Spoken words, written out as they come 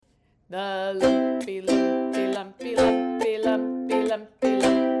The lumpy, lumpy, lumpy, lumpy, lumpy, lumpy,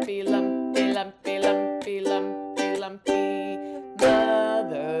 lumpy, lumpy, lumpy, lumpy, lumpy, lumpy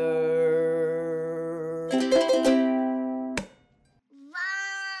mother.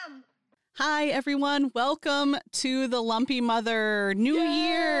 Hi, everyone. Welcome to the Lumpy Mother New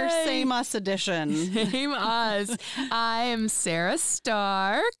Year, Same Us edition. Same us. I am Sarah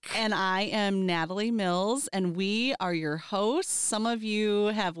Stark. And I am Natalie Mills, and we are your hosts. Some of you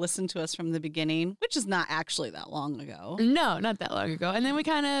have listened to us from the beginning, which is not actually that long ago. No, not that long ago. And then we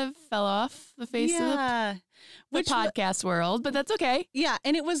kind of fell off the face of the podcast world, but that's okay. Yeah,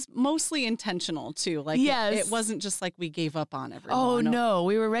 and it was mostly intentional, too. Like, yes. It wasn't just like we gave up on everyone. Oh, no.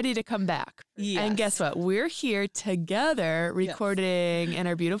 We were ready to come back. Yes. And guess what? We're here together recording in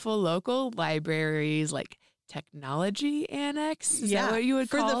our beautiful local libraries, like technology annex. Is that what you would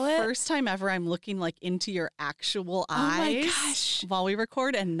call it? For the first time ever, I'm looking like into your actual eyes my gosh. while we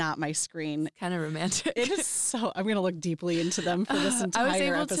record and not my screen. Kind of romantic. It is so, I'm going to look deeply into them for this entire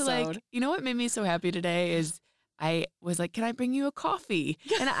episode. I was able to you know what made me so happy today is I was like, can I bring you a coffee?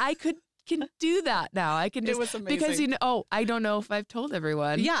 And I can do that now. I can just, it was amazing. Because I don't know if I've told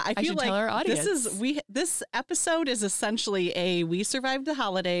everyone. Yeah, I feel should like tell our audience. This episode is essentially a We Survived the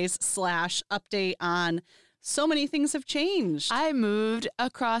Holidays / update on so many things have changed. I moved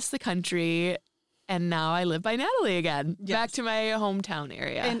across the country and now I live by Natalie again, back to my hometown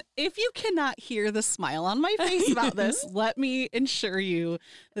area. And if you cannot hear the smile on my face about this, let me assure you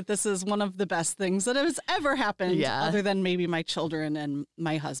that this is one of the best things that has ever happened, other than maybe my children and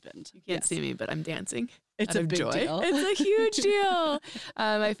my husband. You can't see me, but I'm dancing. It's a big deal. It's a huge deal.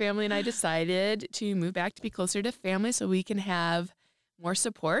 My family and I decided to move back to be closer to family so we can have more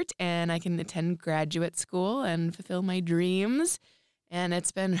support and I can attend graduate school and fulfill my dreams. And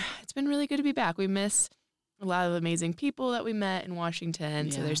it's been really good to be back. We miss a lot of amazing people that we met in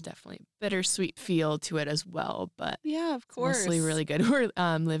Washington. So there's definitely a bittersweet feel to it as well. But yeah, of course. It's mostly really good. We're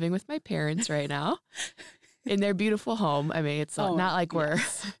living with my parents right now in their beautiful home. I mean, it's not like we're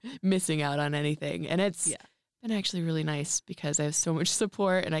missing out on anything. And it's been actually really nice because I have so much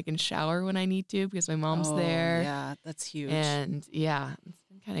support and I can shower when I need to because my mom's there. Yeah, that's huge. And it's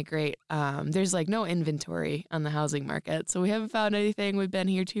been kind of great. There's like no inventory on the housing market. So we haven't found anything. We've been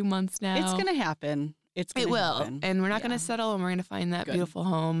here 2 months now. It's going to happen. It will. Happen. And we're not going to settle and we're going to find that beautiful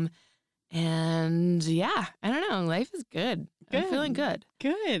home. And I don't know. Life is good. I'm feeling good.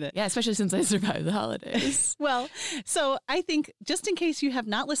 Good. Yeah, especially since I survived the holidays. Well, so I think just in case you have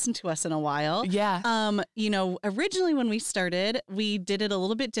not listened to us in a while. Yeah. Originally when we started, we did it a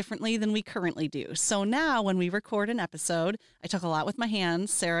little bit differently than we currently do. So now when we record an episode, I talk a lot with my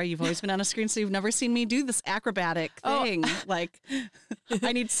hands. Sarah, you've always been on a screen, so you've never seen me do this acrobatic thing. Like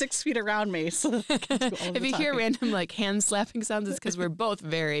I need 6 feet around me. So that I can do all if you hear random like hand slapping sounds, it's because we're both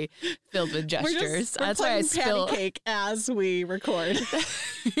very filled with gestures. That's why I spill patty cake as we record.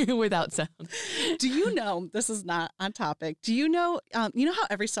 Without sound. Do you know, this is not on topic, do you know how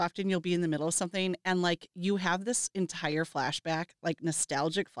every so often you'll be in the middle of something and like you have this entire flashback, like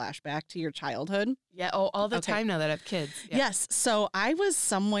nostalgic flashback to your childhood? Yeah. Oh, all the time now that I have kids. Yeah. Yes. So I was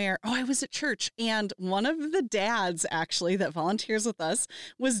somewhere, I was at church and one of the dads actually that volunteers with us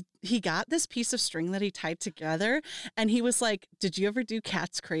he got this piece of string that he tied together and he was like, did you ever do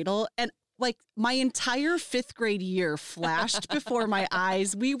Cat's Cradle? And like my entire 5th grade year flashed before my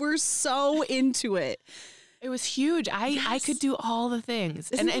eyes. We were so into it. It was huge. I could do all the things.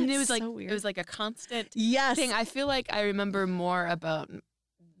 And it was like weird? It was like a constant thing. I feel like I remember more about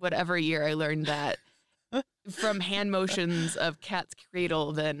whatever year I learned that from hand motions of Cat's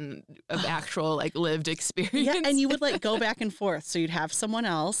Cradle than of actual like lived experience. Yeah, and you would like go back and forth. So you'd have someone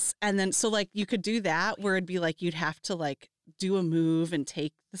else and then so like you could do that where it'd be like you'd have to like do a move and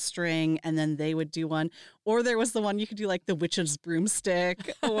take the string and then they would do one. Or there was the one you could do like the witch's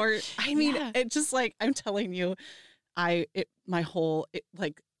broomstick or it just like I'm telling you, like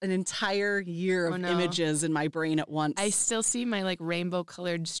an entire year of images in my brain at once. I still see my like rainbow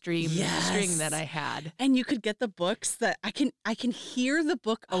colored string that I had. And you could get the books that I can hear the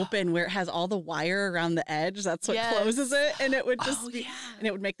book open where it has all the wire around the edge. That's what closes it. And it would just and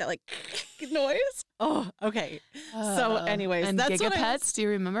it would make that like noise. Oh, okay. So anyways, and that's Gigapets. Do you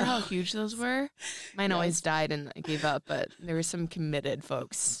remember how huge those were? Mine always died and I gave up, but there were some committed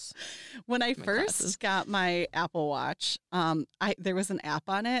folks. When I first got my Apple Watch, there was an app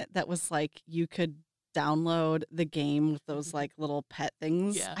on it that was like you could download the game with those like little pet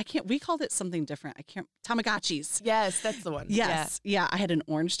things. Yeah. We called it something different. Tamagotchis. Yes, that's the one. Yes. Yeah. I had an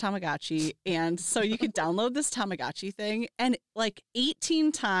orange Tamagotchi. And so you could download this Tamagotchi thing, and like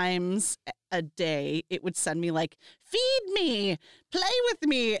 18 times a day, it would send me like, feed me, play with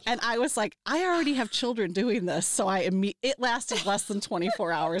me. And I was like, I already have children doing this. So it lasted less than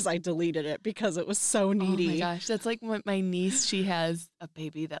 24 hours. I deleted it because it was so needy. Oh my gosh, that's like what my niece, she has a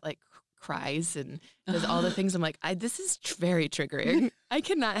baby that like cries and does all the things. I'm like, this is very triggering. I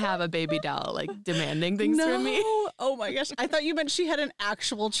cannot have a baby doll like demanding things from me. Oh my gosh. I thought you meant she had an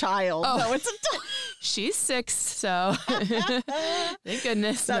actual child. Oh. No, it's a doll. She's 6, so thank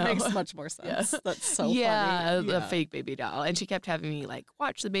goodness. That no. makes much more sense. Yeah. That's so funny. A fake baby doll. And she kept having me like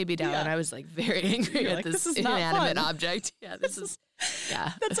watch the baby doll, and I was like very angry You're at like, this is not inanimate fun. object. Yeah, this is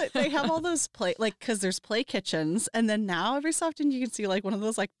yeah. That's it. They have all those because there's play kitchens, and then now every so often you can see like one of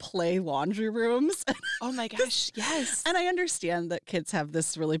those like play laundry rooms. Oh my gosh, yes. And I understand that kids have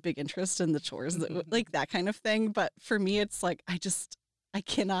this really big interest in the chores, like that kind of thing. But for me, it's like, I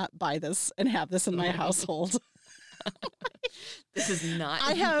cannot buy this and have this in my household. This is not.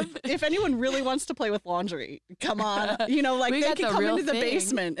 If anyone really wants to play with laundry, come on. You know, like We they got can the come real into the thing.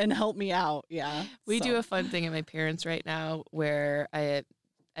 basement and help me out. Yeah. We do a fun thing at my parents' right now where I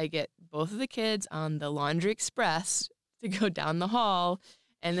get both of the kids on the Laundry Express to go down the hall.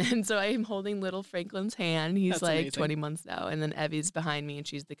 And then so I'm holding little Franklin's hand. He's That's like amazing. 20 months now. And then Evie's behind me and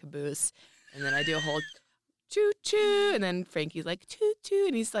she's the caboose. And then I do a whole choo choo. And then Frankie's like choo choo.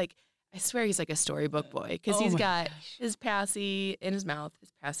 And he's like, I swear he's like a storybook boy because Oh he's my got gosh. his passy in his mouth,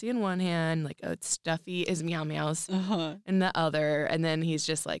 his passy in one hand, like a stuffy, his meow meows Uh-huh. in the other. And then he's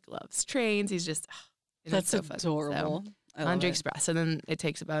just like loves trains. He's just, and That's it's so fun. So, adorable. I love Laundry it. Express. And then it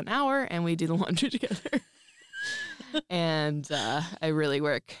takes about an hour and we do the laundry together. And I really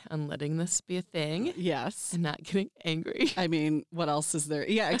work on letting this be a thing Yes. and not getting angry. I mean, what else is there?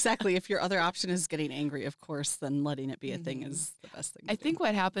 Yeah, exactly. If your other option is getting angry, of course, then letting it be a thing is the best thing. I to think do.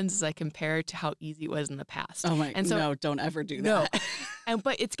 what happens is I compare it to how easy it was in the past. Oh my! And so, no, don't ever do no. that.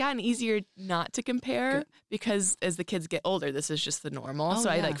 But it's gotten easier not to compare Good. because as the kids get older, this is just the normal. Oh, so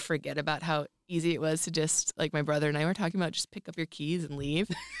I yeah. like forget about how easy it was to just, like my brother and I were talking about, just pick up your keys and leave.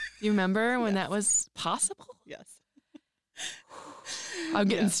 You remember when that was possible? Yes. I'm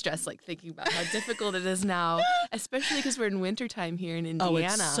getting Yeah. stressed like thinking about how difficult it is now, especially because we're in wintertime here in Indiana. Oh,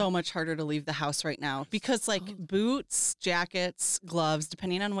 it's so much harder to leave the house right now because, like, boots, jackets, gloves,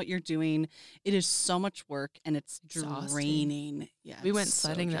 depending on what you're doing, it is so much work and it's Exhausting. draining. Yeah, We it's went so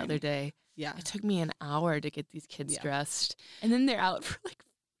sledding the other draining. day. Yeah. It took me an hour to get these kids Yeah. dressed, and then they're out for like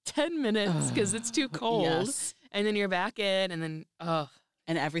 10 minutes because it's too cold. Yes. And then you're back in, and then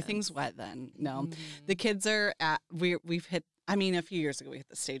And everything's wet then. No. Mm. The kids are we've hit, I mean, a few years ago we hit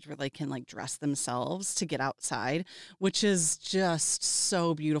the stage where they can like dress themselves to get outside, which is just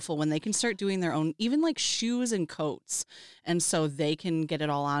so beautiful when they can start doing their own, even like shoes and coats. And so they can get it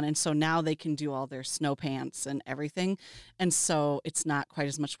all on. And so now they can do all their snow pants and everything. And so it's not quite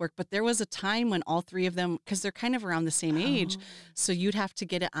as much work. But there was a time when all three of them, because they're kind of around the same age, so you'd have to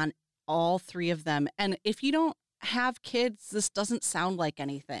get it on all three of them. And if you don't have kids, this doesn't sound like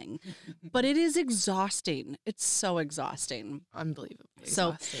anything, but it is exhausting. It's so exhausting. Unbelievable.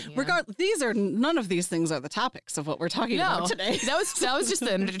 So, none of these things are the topics of what we're talking about today. that was just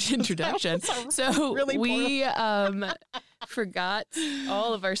the introduction. So really we forgot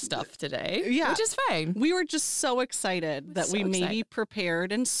all of our stuff today, Yeah. which is fine. We were just so excited that So we maybe excited.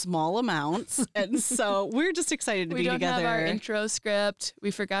 prepared in small amounts. And so we're just excited to We be don't together. have our intro script. We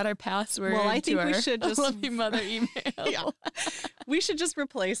forgot our password. Well, I to think we our should just- Love You Mother email. Yeah. We should just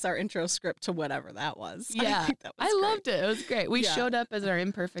replace our intro script to whatever that was. Yeah, I think that was I great. loved it. It was great. We Yeah. showed up as our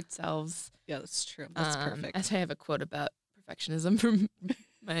imperfect selves. Yeah, that's true. That's perfect. As I have a quote about perfectionism from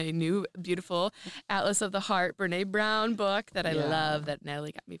my new beautiful Atlas of the Heart, Brene Brown book that I Yeah. love that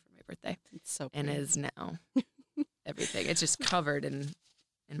Natalie got me for my birthday It's so and pretty. is now everything. It's just covered in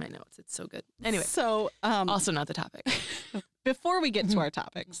my notes. It's so good. Anyway, So also not the topic. before we get to our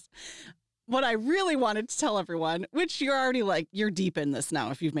topics, what I really wanted to tell everyone, which you're already like, you're deep in this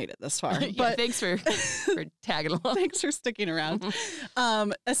now if you've made it this far. Yeah, But thanks for tagging along. thanks for sticking around.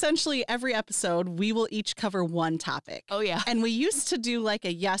 Essentially, every episode, we will each cover one topic. Oh, yeah. And we used to do like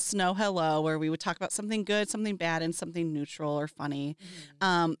a yes, no, hello, where we would talk about something good, something bad, and something neutral or funny.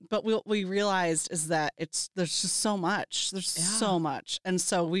 But what we realized is that there's just so much. There's Yeah. so much. And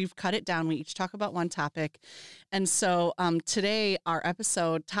so we've cut it down. We each talk about one topic. And so today our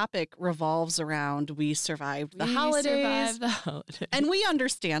episode topic revolves around we survived the holidays. And we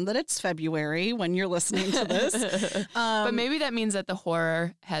understand that it's February when you're listening to this. But maybe that means that the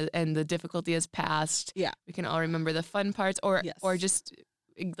horror has and the difficulty has passed. Yeah. We can all remember the fun parts or just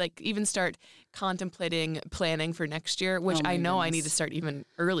like even start contemplating planning for next year, which I know I need to start even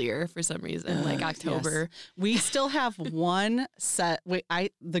earlier for some reason, like October. Yes. We still have one set.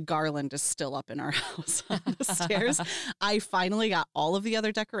 The garland is still up in our house on the stairs. I finally got all of the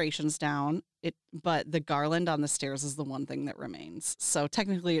other decorations down. But the garland on the stairs is the one thing that remains. So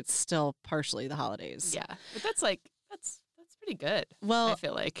technically it's still partially the holidays. Yeah. But that's pretty good. Well, I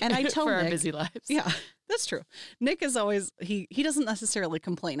feel like, and I told for Nick, our busy lives. Yeah, that's true. Nick is always, he doesn't necessarily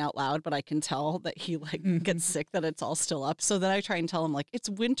complain out loud, but I can tell that he gets sick that it's all still up. So then I try and tell him it's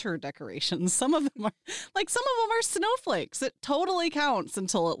winter decorations. Some of them are snowflakes. It totally counts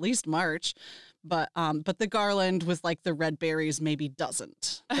until at least March. But the garland with the red berries maybe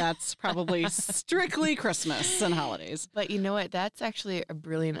doesn't. That's probably strictly Christmas and holidays. But you know what? That's actually a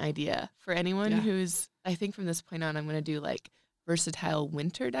brilliant idea for anyone who's, I think from this point on, I'm going to do versatile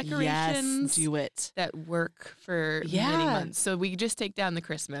winter decorations. Yes, do it. That work for many months. So we just take down the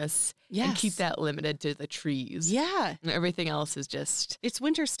Christmas and keep that limited to the trees. Yeah. And everything else is just... It's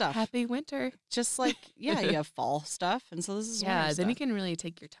winter stuff. Happy winter. Just you have fall stuff. And so this is winter then stuff. you can really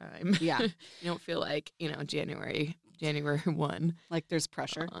take your time. Yeah. You don't feel like, January 1. There's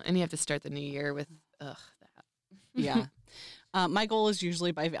pressure. And you have to start the new year with, that. Yeah. My goal is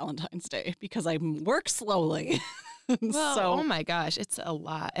usually by Valentine's Day because I work slowly. Well, oh my gosh, it's a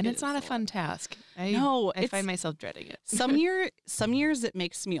lot, and it's not a fun task. I find myself dreading it. Some years it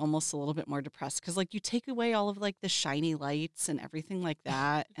makes me almost a little bit more depressed because you take away all of the shiny lights and everything like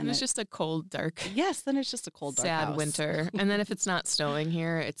that, and it's just a cold, dark. Yes, then it's just a cold, dark sad house. winter, and then if it's not snowing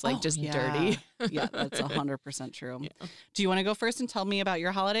here, it's just dirty. Yeah, that's 100% true. Yeah. Do you want to go first and tell me about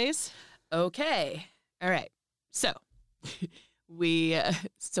your holidays? Okay, all right. So we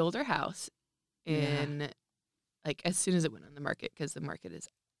sold our house in. As soon as it went on the market, because the market is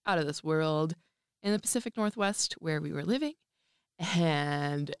out of this world in the Pacific Northwest where we were living.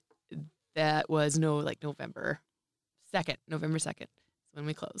 And that was November 2nd is when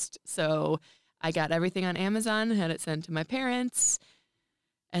we closed. So I got everything on Amazon, had it sent to my parents.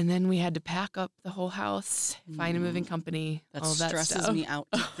 And then we had to pack up the whole house, find a moving company, all that stresses stuff. me out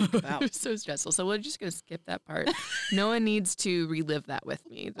to think about. It was so stressful. So we're just going to skip that part. No one needs to relive that with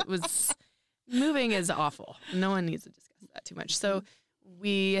me. That was... Moving is awful. No one needs to discuss that too much. So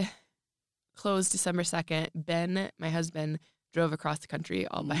we closed December 2nd. Ben, my husband, drove across the country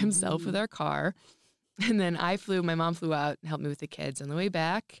all by himself with our car. And then my mom flew out and helped me with the kids on the way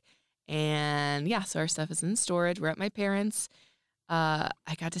back. And so our stuff is in storage. We're at my parents'. I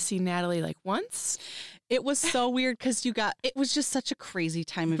got to see Natalie once. It was so weird because it was just such a crazy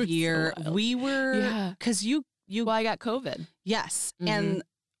time of year. So we were, because well, I got COVID. Yes. Mm-hmm. And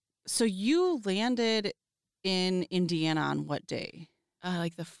so you landed in Indiana on what day?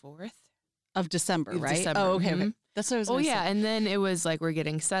 The 4th of December, right? December. Oh, okay. Mm-hmm. Okay. That's what I was going to say. And then it was we're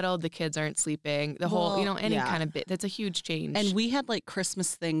getting settled. The kids aren't sleeping. The whole, any kind of bit. That's a huge change. And we had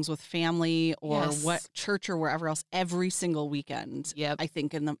Christmas things with family or what church or wherever else every single weekend. Yep. I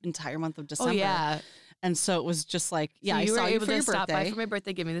think in the entire month of December. Oh, yeah. And so it was just I you saw were you able for to your stop birthday. by for my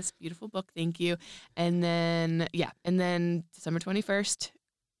birthday. Give me this beautiful book. Thank you. And then, December 21st.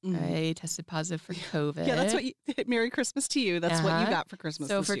 I tested positive for COVID. Yeah, that's what Merry Christmas to you. That's what you got for Christmas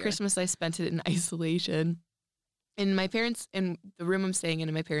So this for year. Christmas, I spent it in isolation. In the room I'm staying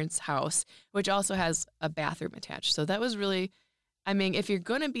in my parents' house, which also has a bathroom attached. So that was really, if you're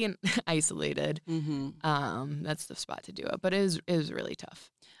going to be isolated, that's the spot to do it. But it was really tough.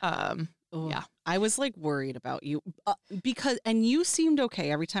 Yeah. I was worried about you and you seemed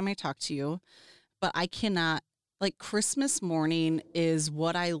okay every time I talked to you, but I cannot. Christmas morning is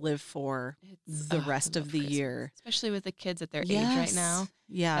what I live for the rest of the year. Especially with the kids at their age right now.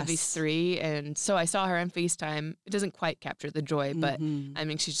 Yes. Abby's 3. And so I saw her on FaceTime. It doesn't quite capture the joy, but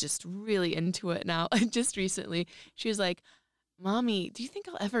she's just really into it now. Just recently, she was like, Mommy, do you think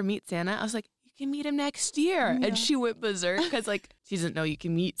I'll ever meet Santa? I was like, you can meet him next year. Yeah. And she went berserk because she doesn't know you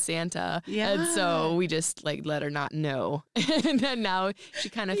can meet Santa. Yeah. And so we just let her not know. And then now she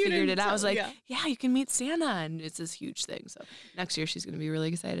kind of figured it out. I was like, yeah, you can meet Santa. And it's this huge thing. So next year she's going to be really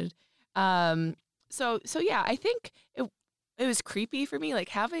excited. So yeah, I think it was creepy for me,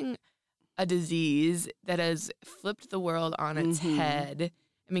 having a disease that has flipped the world on its head.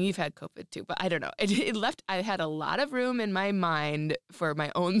 You've had COVID too, but I don't know. I had a lot of room in my mind for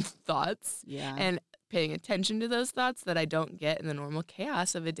my own thoughts and paying attention to those thoughts that I don't get in the normal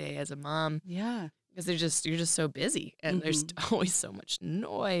chaos of a day as a mom. Yeah. because you're just so busy and there's always so much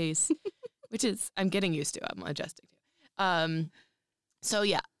noise, which is I'm getting used to. I'm adjusting to. So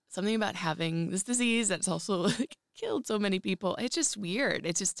yeah, something about having this disease that's also like killed so many people. It's just weird.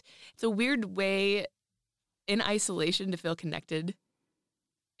 It's a weird way in isolation to feel connected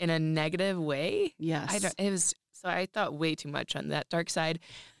in a negative way. Yes. I thought way too much on that dark side.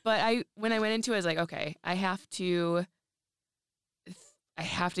 But when I went into it, I was like, okay, I have to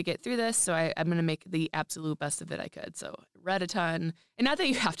get through this. So I'm going to make the absolute best of it I could. So read a ton. And not that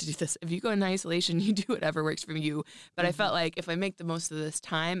you have to do this. If you go in isolation, you do whatever works for you. But I felt like if I make the most of this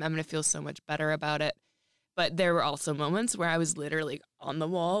time, I'm going to feel so much better about it. But there were also moments where I was literally on the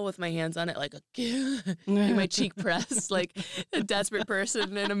wall with my hands on it, like my cheek pressed, like a desperate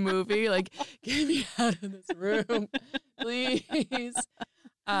person in a movie, like, get me out of this room, please.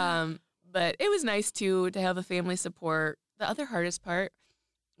 But it was nice, too, to have the family support. The other hardest part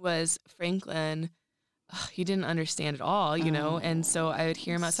was Franklin. He didn't understand at all, you know? And so I would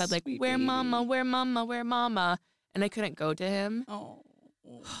hear him outside, like, where mama, where mama, where mama? And I couldn't go to him. Oh.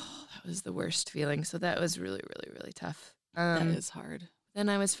 That was the worst feeling. So that was really, really, really tough. That is hard. Then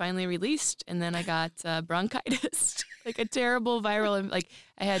I was finally released, and then I got bronchitis, like a terrible viral. Like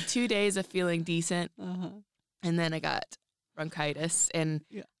I had 2 days of feeling decent, and then I got bronchitis, and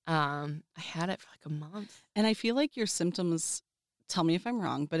I had it for like a month. And I feel like your symptoms, tell me if I'm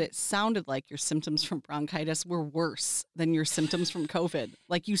wrong, but it sounded like your symptoms from bronchitis were worse than your symptoms from COVID.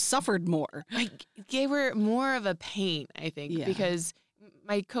 Like you suffered more. Like they were more of a pain, I think, because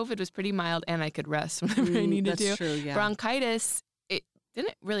my COVID was pretty mild and I could rest whenever I needed to. That's true, yeah. Bronchitis, it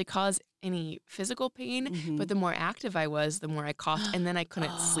didn't really cause any physical pain, but the more active I was, the more I coughed, and then I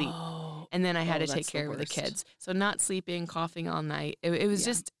couldn't sleep. And then I had to take care of the kids. So not sleeping, coughing all night, it was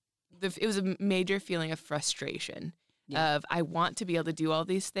just, it was a major feeling of frustration of I want to be able to do all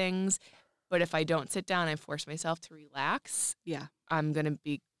these things, but if I don't sit down and force myself to relax, I'm going to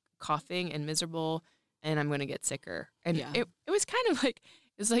be coughing and miserable, and I'm going to get sicker. And it was kind of like,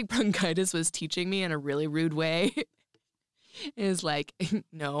 it's like bronchitis was teaching me in a really rude way. It was like,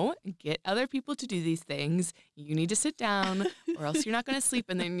 no, get other people to do these things. You need to sit down or else you're not going to sleep,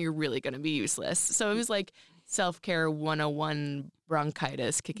 and then you're really going to be useless. So it was like self-care 101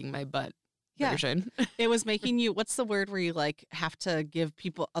 bronchitis kicking my butt version. It was making you, what's the word where you like have to give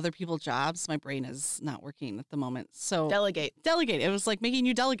other people jobs? My brain is not working at the moment. So delegate. It was like making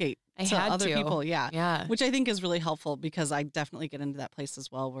you delegate to other people. Yeah. Which I think is really helpful because I definitely get into that place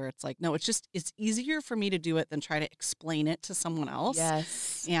as well where it's like, no, it's easier for me to do it than try to explain it to someone else.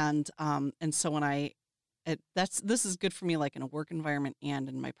 Yes. And so when this is good for me, like in a work environment and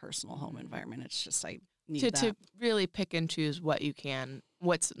in my personal home environment. It's just, I need that. To really pick and choose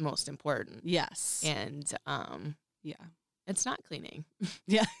what's most important. Yes. And it's not cleaning.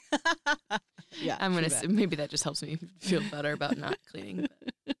 Yeah. I'm gonna say maybe that just helps me feel better about not cleaning.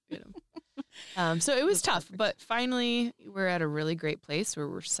 But, so it was tough, but finally we're at a really great place where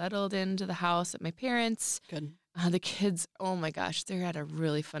we're settled into the house at my parents'. Good. The kids, oh my gosh, they're at a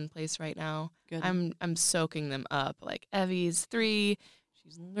really fun place right now. Good. I'm soaking them up. Like Evie's 3.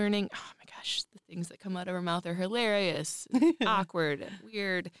 She's learning. Oh my gosh, the things that come out of her mouth are hilarious, awkward, and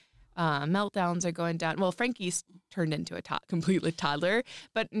weird. Meltdowns are going down. Well, Frankie's turned into a completely toddler,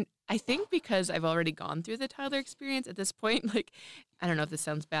 but I think because I've already gone through the toddler experience at this point, like, I don't know if this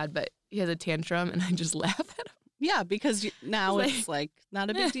sounds bad, but he has a tantrum and I just laugh at him. Yeah, because now it's like not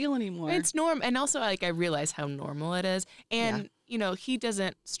a big deal anymore. It's normal. And also, like, I realize how normal it is. And, he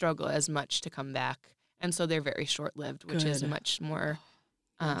doesn't struggle as much to come back. And so they're very short-lived, which is much more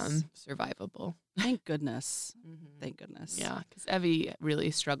survivable. Thank goodness. Thank goodness. Yeah, because Evie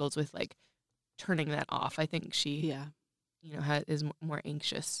really struggles with, like, turning that off. I think she, is more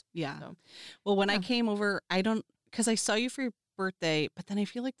anxious. Yeah. So. Well, when I came over, because I saw you for your birthday, but then I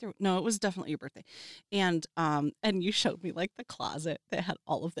feel like it was definitely your birthday. And you showed me, like, the closet that had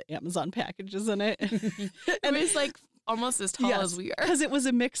all of the Amazon packages in it. And it was, like, almost as tall as we are. Because it was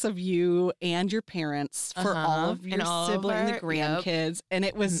a mix of you and your parents for all of your siblings, the grandkids. And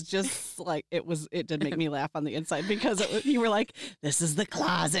it was just like, it did make me laugh on the inside because you were like, this is the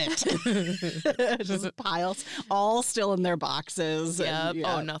closet. Just piles, all still in their boxes. Yep.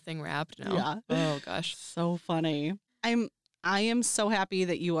 Oh, nothing wrapped. No. Yeah. Oh, gosh. So funny. I am so happy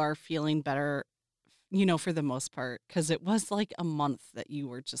that you are feeling better, for the most part, because it was like a month that you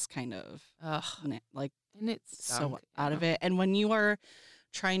were just kind of like, and it's so out of it. And when you are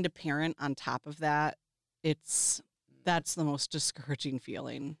trying to parent on top of that, that's the most discouraging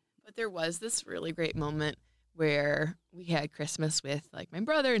feeling. But there was this really great moment where we had Christmas with, like, my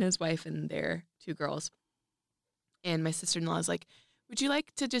brother and his wife and their 2 girls. And my sister-in-law is like, would you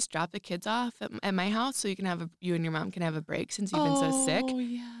like to just drop the kids off at my house so you and your mom can have a break since you've been so sick? Oh,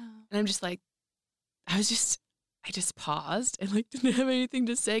 yeah. And I'm just like, I just paused and like didn't have anything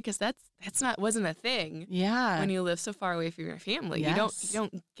to say because wasn't a thing. Yeah. When you live so far away from your family, Yes. you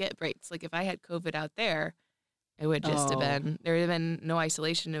don't get breaks. Like if I had COVID out there, it would just have been, there would have been no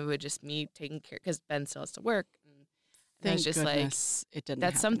isolation. It would just me taking care because Ben still has to work. And I was just goodness it didn't.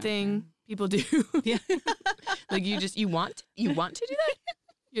 that's happen something people do. Yeah. Like you want to do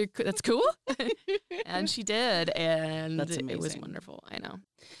that? That's cool. And she did. And That's it was amazing. wonderful. I know.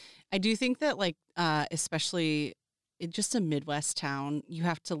 I do think that like, especially in just a Midwest town, you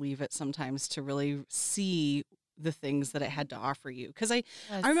have to leave it sometimes to really see the things that it had to offer you. Because I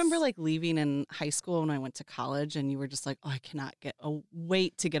remember like leaving in high school when I went to college and you were just like, oh, I cannot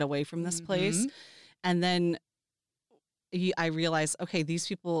wait to get away from this place. And then I realized, okay, these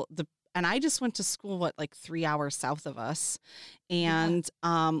people, and I just went to school, like 3 hours south of us. And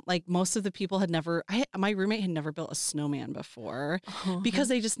like most of the people had my roommate had never built a snowman before because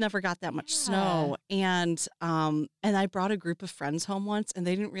they just never got that much snow. And I brought a group of friends home once and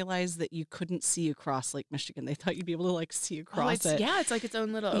they didn't realize that you couldn't see across Lake Michigan. They thought you'd be able to like see across it. Yeah, it's like its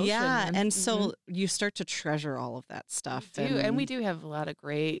own little ocean. Yeah. And so you start to treasure all of that stuff. And we do have a lot of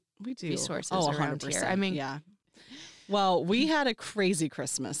great resources around here. I mean, yeah. Well, we had a crazy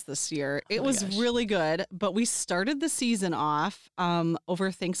Christmas this year. It was really good, but we started the season off over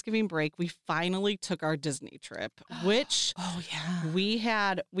Thanksgiving break. We finally took our Disney trip, which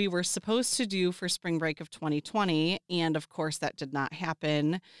we were supposed to do for spring break of 2020. And of course that did not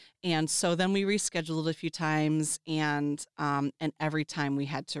happen. And so then we rescheduled a few times and every time we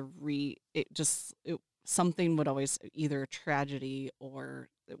had to something would always either tragedy or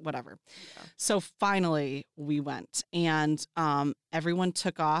whatever. Yeah. So finally we went and everyone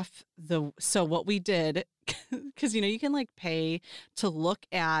took off so what we did, because you can like pay to look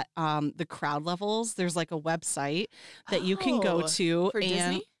at the crowd levels. There's like a website that you can go to for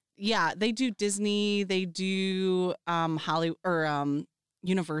Disney? Yeah, they do Disney, they do Hollywood or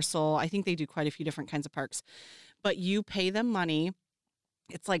Universal. I think they do quite a few different kinds of parks. But you pay them money.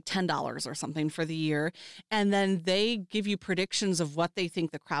 It's like $10 or something for the year. And then they give you predictions of what they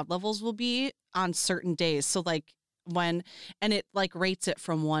think the crowd levels will be on certain days. So like and it like rates it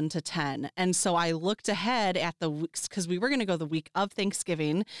from 1 to 10. And so I looked ahead at the weeks because we were going to go the week of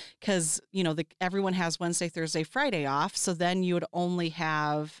Thanksgiving because, everyone has Wednesday, Thursday, Friday off. So then you would only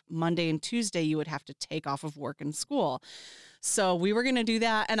have Monday and Tuesday you would have to take off of work and school. So we were going to do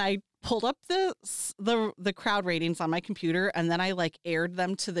that. And I pulled up the crowd ratings on my computer and then I like aired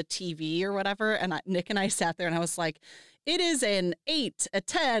them to the TV or whatever. And Nick and I sat there and I was like, it is an 8, a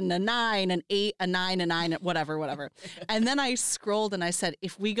 10, a 9, an 8, a 9, a 9, whatever. And then I scrolled and I said,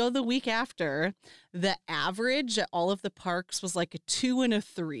 if we go the week after, the average at all of the parks was like a 2 and a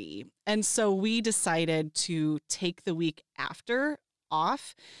 3. And so we decided to take the week after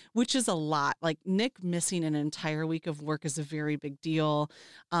off, which is a lot. Like Nick missing an entire week of work is a very big deal.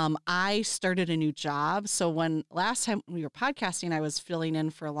 I started a new job. So when last time we were podcasting, I was filling in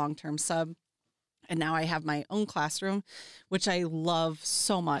for a long-term sub. And now I have my own classroom, which I love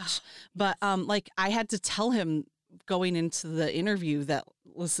so much. But like I had to tell him going into the interview that,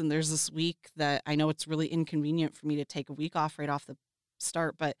 listen, there's this week that I know it's really inconvenient for me to take a week off right off the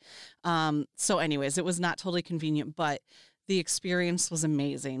start. But so anyways, it was not totally convenient, but the experience was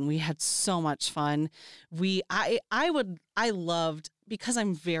amazing. We had so much fun. I loved, because I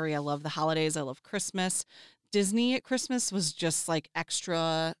love the holidays. I love Christmas. Disney at Christmas was just like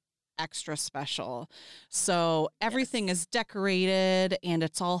extra special. So everything is decorated and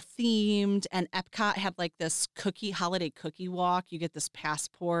it's all themed, and Epcot had like this holiday cookie walk. You get this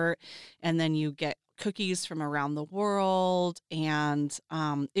passport and then you get cookies from around the world. And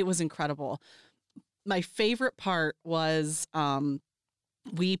it was incredible. My favorite part was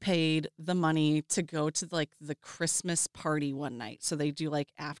we paid the money to go to like the Christmas party one night. So they do like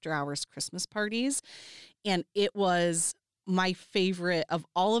after hours Christmas parties. And it was my favorite of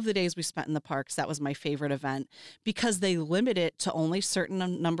all of the days we spent in the parks. That was my favorite event because they limit it to only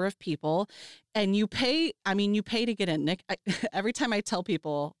certain number of people. And you pay to get in. Nick, every time I tell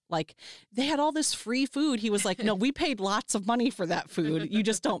people, like, they had all this free food, he was like, no, we paid lots of money for that food. You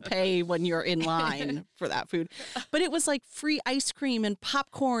just don't pay when you're in line for that food. But it was like free ice cream and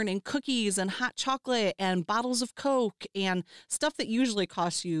popcorn and cookies and hot chocolate and bottles of Coke and stuff that usually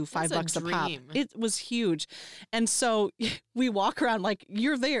costs you $5 a pop. It was huge. And so we walk around like,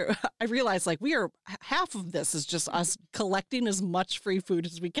 you're there. I realized like half of this is just us collecting as much free food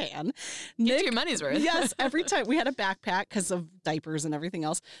as we can. Get your money's worth. Yes, every time we had a backpack because of diapers and everything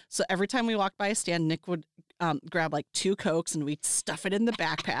else. So every time we walked by a stand, Nick would grab like 2 Cokes and we'd stuff it in the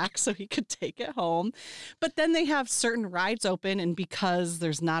backpack so he could take it home. But then they have certain rides open, and because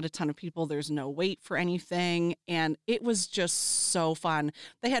there's not a ton of people, there's no wait for anything. And it was just so fun.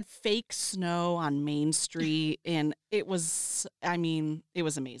 They had fake snow on Main Street, and it was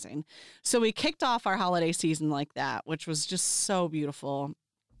amazing. So we kicked off our holiday season like that, which was just so beautiful.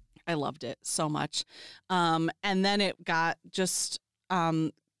 I loved it so much. And then it got just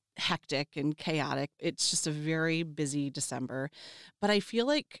hectic and chaotic. It's just a very busy December. But I feel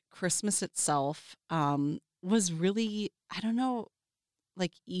like Christmas itself was really, I don't know,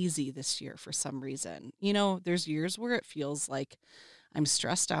 like easy this year for some reason. You know, there's years where it feels like I'm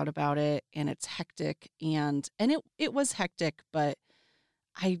stressed out about it and it's hectic, and it was hectic, but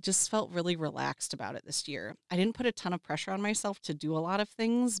I just felt really relaxed about it this year. I didn't put a ton of pressure on myself to do a lot of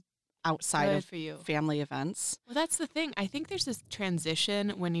things outside Good of for you. family events. Well, that's the thing. I think there's this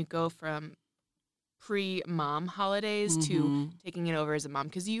transition when you go from pre-mom holidays to taking it over as a mom,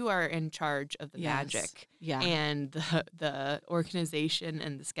 because you are in charge of the magic and the organization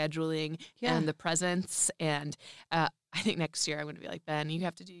and the scheduling and the presents. And I think next year I'm going to be like, Ben, you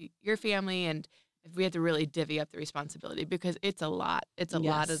have to do your family, and we have to really divvy up the responsibility, because it's a lot. It's a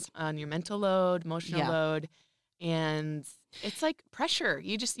lot on your mental load, emotional load. And it's like pressure.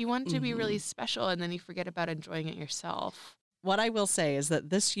 You want it to be really special, and then you forget about enjoying it yourself. What I will say is that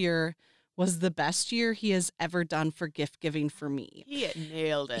this year was the best year he has ever done for gift giving for me. He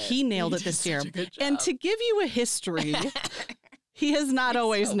nailed it. He nailed it this year. And to give you a history, he has not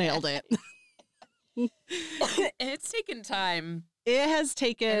always nailed it. And it's taken time. It has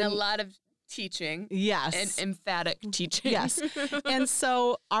taken and a lot of teaching. Yes. And emphatic teaching. Yes. And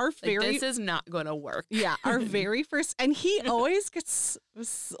so this is not going to work. Yeah. Our very first, and he always gets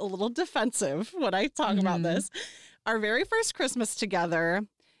a little defensive when I talk about this. Our very first Christmas together,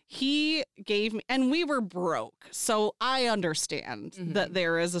 he gave me, and we were broke. So I understand that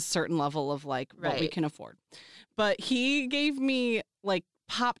there is a certain level of like what we can afford. But he gave me like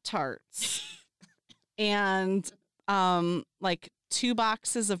Pop-Tarts and like 2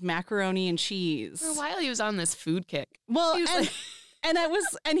 boxes of macaroni and cheese. For a while, he was on this food kick. Well,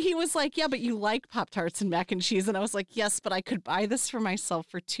 and he was like, yeah, but you like Pop-Tarts and mac and cheese. And I was like, yes, but I could buy this for myself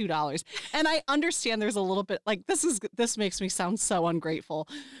for $2. And I understand there's a little bit like, this makes me sound so ungrateful.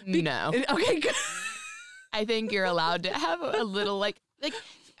 No. Okay, good. I think you're allowed to have a little like,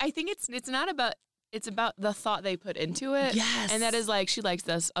 I think it's not about, it's about the thought they put into it. Yes. And that is like, she likes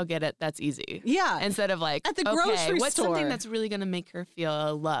this, I'll get it, that's easy. Yeah. Instead of like, at the grocery what's store. Something that's really going to make her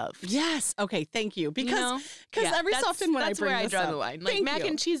feel loved? Yes. Okay, thank you. Because every so often when I bring that's this where I draw up, the line. Like mac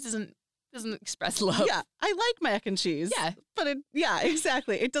and cheese doesn't express love. Yeah, I like mac and cheese. Yeah. But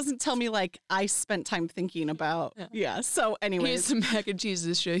exactly. It doesn't tell me like I spent time thinking about. Yeah. So anyways. Here's some mac and cheese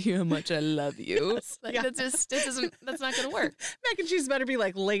to show you how much I love you. Yes. Like that's not going to work. Mac and cheese better be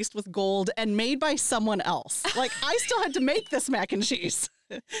like laced with gold and made by someone else. Like I still had to make this mac and cheese.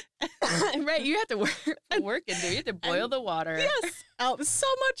 Right, you have to work into it. You have to boil the water. Yes. Oh, so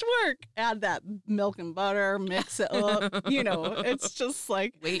much work. Add that milk and butter, mix it up. It's just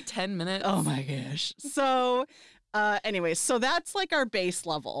like wait 10 minutes. Oh my gosh. So anyway, so that's like our base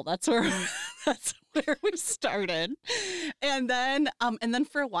level. That's where we started. And then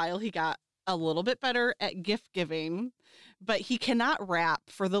for a while he got a little bit better at gift giving, but he cannot wrap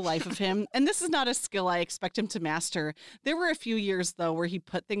for the life of him. And this is not a skill I expect him to master. There were a few years, though, where he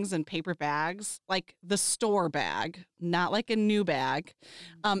put things in paper bags, like the store bag, not like a new bag,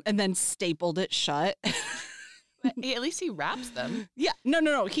 and then stapled it shut. But at least he wraps them. Yeah.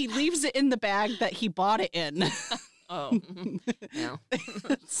 No. He leaves it in the bag that he bought it in. Oh, no.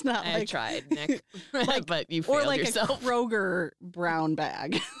 It's not I like... tried, Nick. But you failed or like yourself. a Kroger brown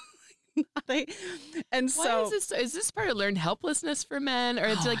bag. And so is this part of learned helplessness for men, or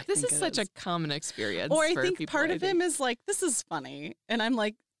it's like this is such a common experience? Or I for think people, part of him is like, this is funny, and I'm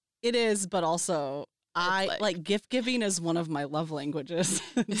like, it is, but also I like gift giving is one of my love languages,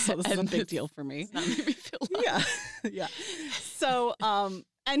 so this is a big deal for me. It's not making me feel loved. Yeah. So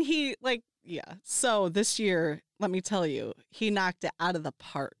and he so this year, let me tell you, he knocked it out of the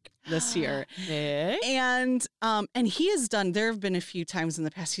park this year. And he has done, there have been a few times in the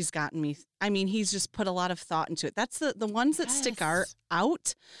past he's gotten me, he's just put a lot of thought into it. That's the ones that stick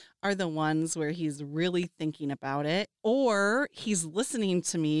out are the ones where he's really thinking about it, or he's listening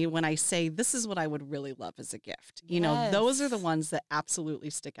to me when I say, this is what I would really love as a gift. Those are the ones that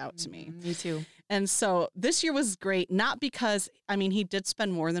absolutely stick out to me. Me too. And so this year was great, not because, I mean, he did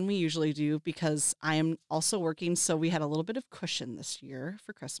spend more than we usually do because I am also working. So we had a little bit of cushion this year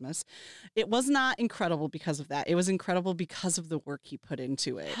for Christmas. It was not incredible because of that. It was incredible because of the work he put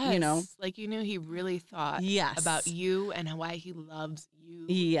into it, you know? Yes. Like you knew he really thought Yes. about you and why he loves you.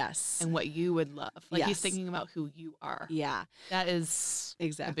 Yes. And what you would love. Like he's Yes. thinking about who you are. Yeah, That is a big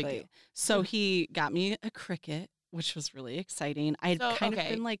exactly. deal. So he got me a Cricut, which was really exciting. I had So, kind okay. of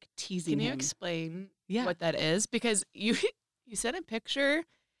been like teasing Can you him. explain Yeah. what that is? Because you sent a picture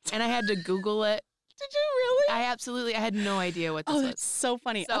and I had to Google it. Did you really? I had no idea what this Oh, was. that's so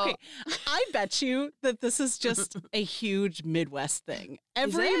funny. So- Okay, I bet you that this is just a huge Midwest thing.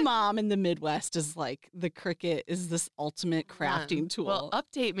 Every it? mom in the Midwest is like, the Cricut is this ultimate crafting tool. Well,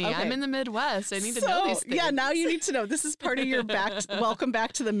 update me. I'm Okay. in the Midwest. I need to know these things. Yeah, now you need to know. This is part of your welcome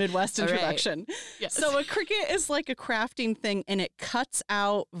back to the Midwest All right. introduction. Yes. So a Cricut is like a crafting thing, and it cuts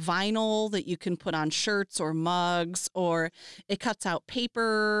out vinyl that you can put on shirts or mugs, or it cuts out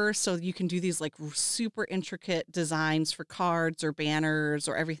paper so you can do these like super intricate designs for cards or banners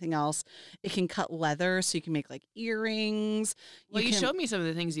or everything else. It can cut leather so you can make like earrings. Well, you can- showed me some of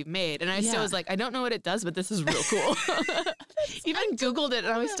the things you've made, and I still Yeah. was like, I don't know what it does, but this is real cool. Even Googled it, and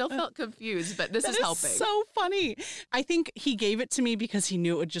I still felt confused, but this That is helping. So funny. I think he gave it to me because he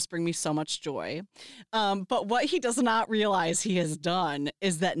knew it would just bring me so much joy. But what he does not realize he has done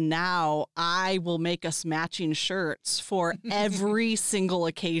is that now I will make us matching shirts for every single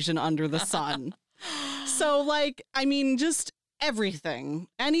occasion under the sun. So, like, I mean, just everything,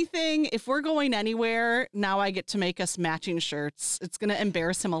 anything. If we're going anywhere, now I get to make us matching shirts. It's going to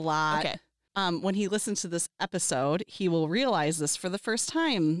embarrass him a lot. Okay. When he listens to this episode, he will realize this for the first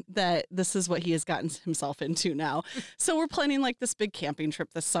time, that this is what he has gotten himself into now. So we're planning like this big camping trip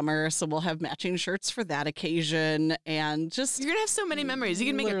this summer. So we'll have matching shirts for that occasion, and just You're going to have so many memories. You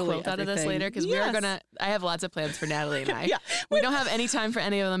can make a literally quilt out of this everything. later because Yes. I have lots of plans for Natalie and I. Yeah. We don't have any time for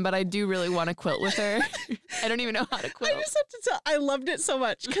any of them, but I do really want to quilt with her. I don't even know how to I quilt. just have to tell, I loved it so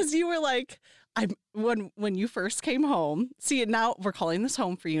much because you were like, when you first came home. See, now we're calling this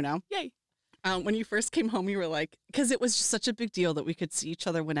home for you now. Yay. When you first came home, you were like, because it was just such a big deal that we could see each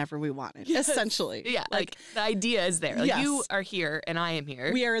other whenever we wanted, Yes. essentially. Yeah, like the idea is there. Like you Yes. are here and I am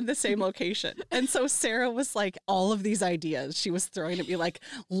here. We are in the same location. And so Sarah was like, all of these ideas she was throwing at me, like,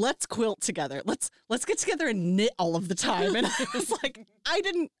 let's quilt together. Let's get together and knit all of the time. And I was like, I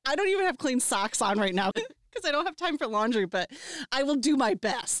don't even have clean socks on right now because I don't have time for laundry, but I will do my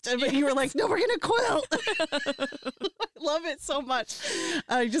best. But you were like, no, we're going to quilt. I love it so much.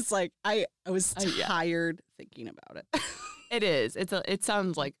 I just like, I was Yeah. tired thinking about it. It is. It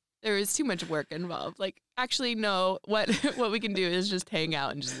sounds like there is too much work involved. Like, actually, no. What we can do is just hang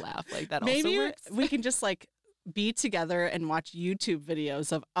out and just laugh. Like that Maybe also works. we can just like be together and watch YouTube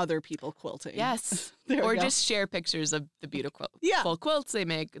videos of other people quilting. Yes. There we Or go. just share pictures of the beautiful Yeah. quilts they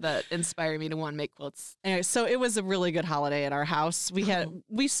make that inspire me to want to make quilts. Anyway, so it was a really good holiday at our house. We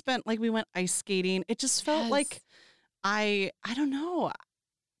went ice skating. It just felt Yes. like I don't know.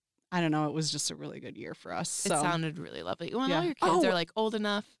 It was just a really good year for us. So It sounded really lovely. Well, Yeah. all your kids Oh. are like old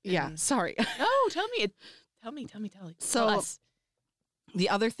enough. yeah, and- sorry. Oh, tell me. So- Tell us. The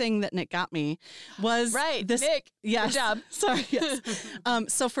other thing that Nick got me was Right, this. Nick. Yes. Good job. Sorry. Yes.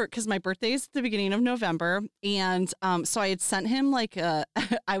 So because my birthday is the beginning of November, and so I had sent him like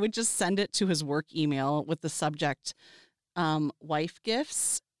I would just send it to his work email with the subject, wife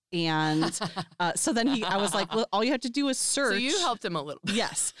gifts. And so then I was like, well, all you have to do is search. So you helped him a little bit.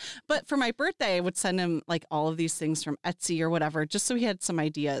 Yes. But for my birthday, I would send him like all of these things from Etsy or whatever, just so he had some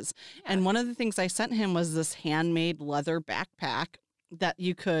ideas. Yeah. And one of the things I sent him was this handmade leather backpack that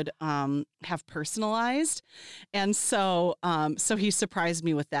you could have personalized. And so so he surprised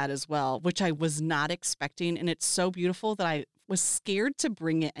me with that as well, which I was not expecting. And it's so beautiful that I was scared to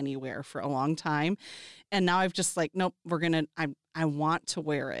bring it anywhere for a long time. And now I've just like, nope, I want to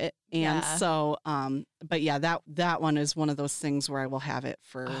wear it. And Yeah. so, but yeah, that one is one of those things where I will have it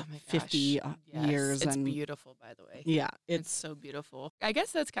for Oh my gosh. 50 Yes. years. It's And beautiful, by the way. yeah, It's so beautiful. I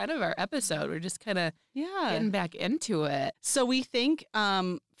guess that's kind of our episode. We're just kind of yeah. getting back into it. So we think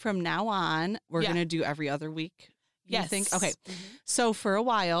from now on, we're Yeah. going to do every other week. You Yes. think? Okay. Mhm. So for a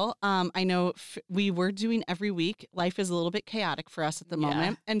while, I know we were doing every week. Life is a little bit chaotic for us at the Yeah.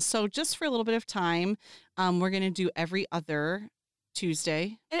 moment. And so just for a little bit of time, we're going to do every other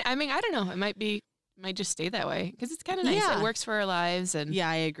Tuesday. And, I mean, I don't know. It might just stay that way because it's kind of nice. Yeah. It works for our lives, and Yeah,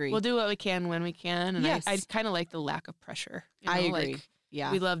 I agree. we'll do what we can when we can. And Yes. I kind of like the lack of pressure. You I know, agree. Like,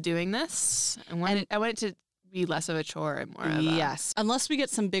 Yeah. we love doing this. I wanted it to be less of a chore and more of a... Yes. Unless we get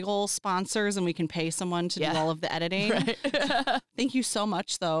some big old sponsors and we can pay someone to do all of the editing. Right. Thank you so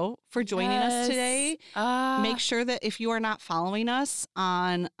much, though, for joining us today. Make sure that if you are not following us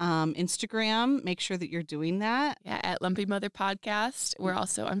on Instagram, make sure that you're doing that. Yeah, at Lumpy Mother Podcast. We're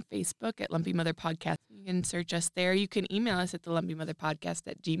also on Facebook at Lumpy Mother Podcast. You can search us there. You can email us at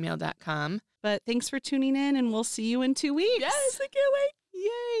thelumpymotherpodcast@gmail.com. But thanks for tuning in, and we'll see you in 2 weeks. Yes, I can't wait.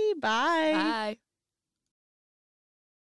 Yay. Bye. Bye.